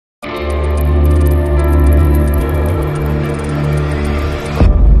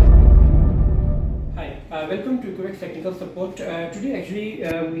technical support. Today actually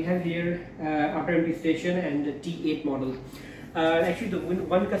we have here Auto Emty station and the T8 model. Actually the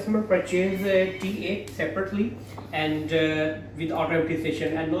one customer purchased T8 separately and with Auto Emty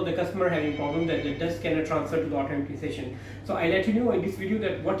station, and now the customer having problem that the dust cannot transfer to the Auto Emty station. So I let you know in this video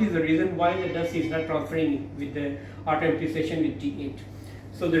that what is the reason why the dust is not transferring with the Auto Emty station with T8.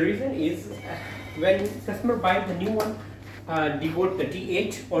 So the reason is when customer buys the new one, devote the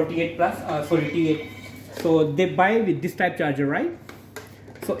T8 or T8 plus, T8. So they buy with this type charger, right?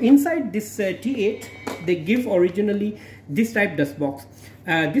 So inside this T8, they give originally this type dust box.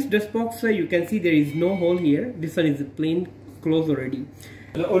 This dust box, you can see there is no hole here. This one is plain closed already.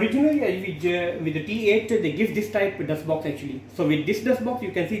 Originally with the T8, they give this type dust box actually. So with this dust box,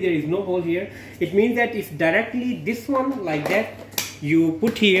 you can see there is no hole here. It means that if directly this one like that, you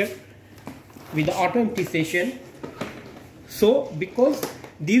put here with the Auto Emty station. So because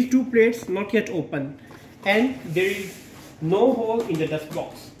these two plates not yet open and there is no hole in the dust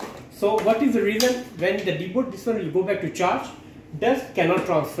box, so what is the reason when the deboot this one will go back to charge, dust cannot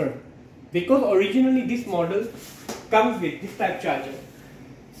transfer, because originally this model comes with this type charger.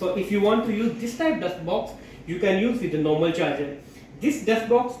 So if you want to use this type dust box, you can use with the normal charger. This dust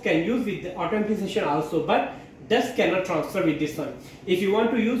box can use with the Auto Emty station also, but dust cannot transfer with this one. If you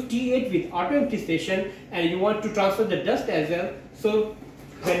want to use T8 with Auto Emty station and you want to transfer the dust as well, so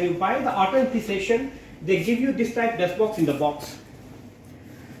when you buy the Auto Emty station, they give you this type dust box in the box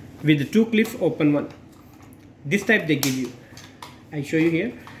with the two clips open one. This type they give you. I show you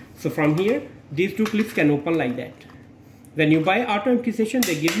here. So from here, these two clips can open like that. When you buy Auto Emty station,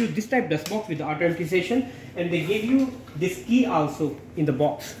 they give you this type dust box with the Auto Emty station, and they give you this key also in the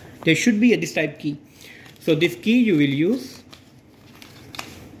box. There should be a this type key. So this key you will use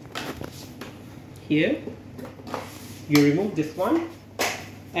here. You remove this one,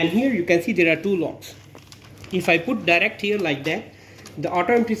 and here you can see there are two locks. If I put direct here like that, the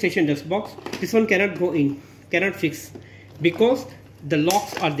Auto Emty station dust box, this one cannot go in, cannot fix, because the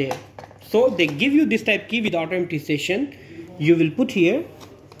locks are there. So they give you this type key with Auto Emty station. You will put here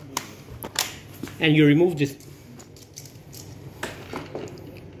and you remove this.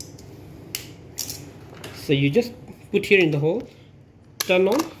 So you just put here in the hole, turn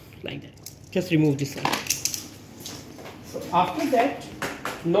on like that, just remove this one. So after that,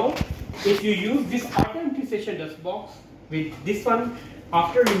 now if you use this Auto Emty station dust box with this one,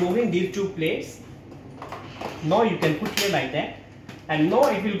 after removing these two plates, now you can put here like that, and now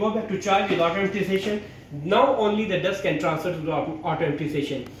it will go back to charge with Auto Emty station. Now only the dust can transfer to the Auto Emty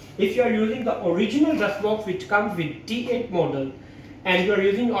station. If you are using the original dust box which comes with T8 model and you are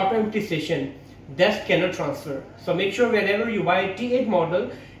using Auto Emty station, dust cannot transfer. So make sure whenever you buy T8 model,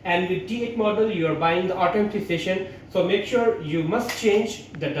 and with T8 model you are buying the Auto Emty station, so make sure you must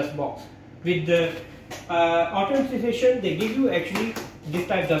change the dust box. With the Auto Emty station, they give you actually this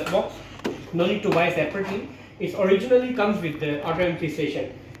type dust box, no need to buy separately. It originally comes with the Auto Emty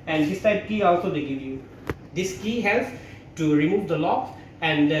station, and this type key also they give you. This key helps to remove the lock,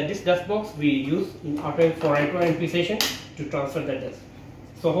 and this dust box we use in Auto Emty station to transfer the dust.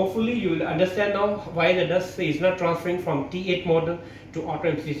 So hopefully you will understand now why the dust is not transferring from T8 model to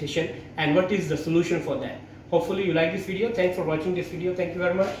Auto Emty station and what is the solution for that. Hopefully you like this video. Thanks for watching this video. Thank you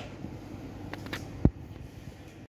very much.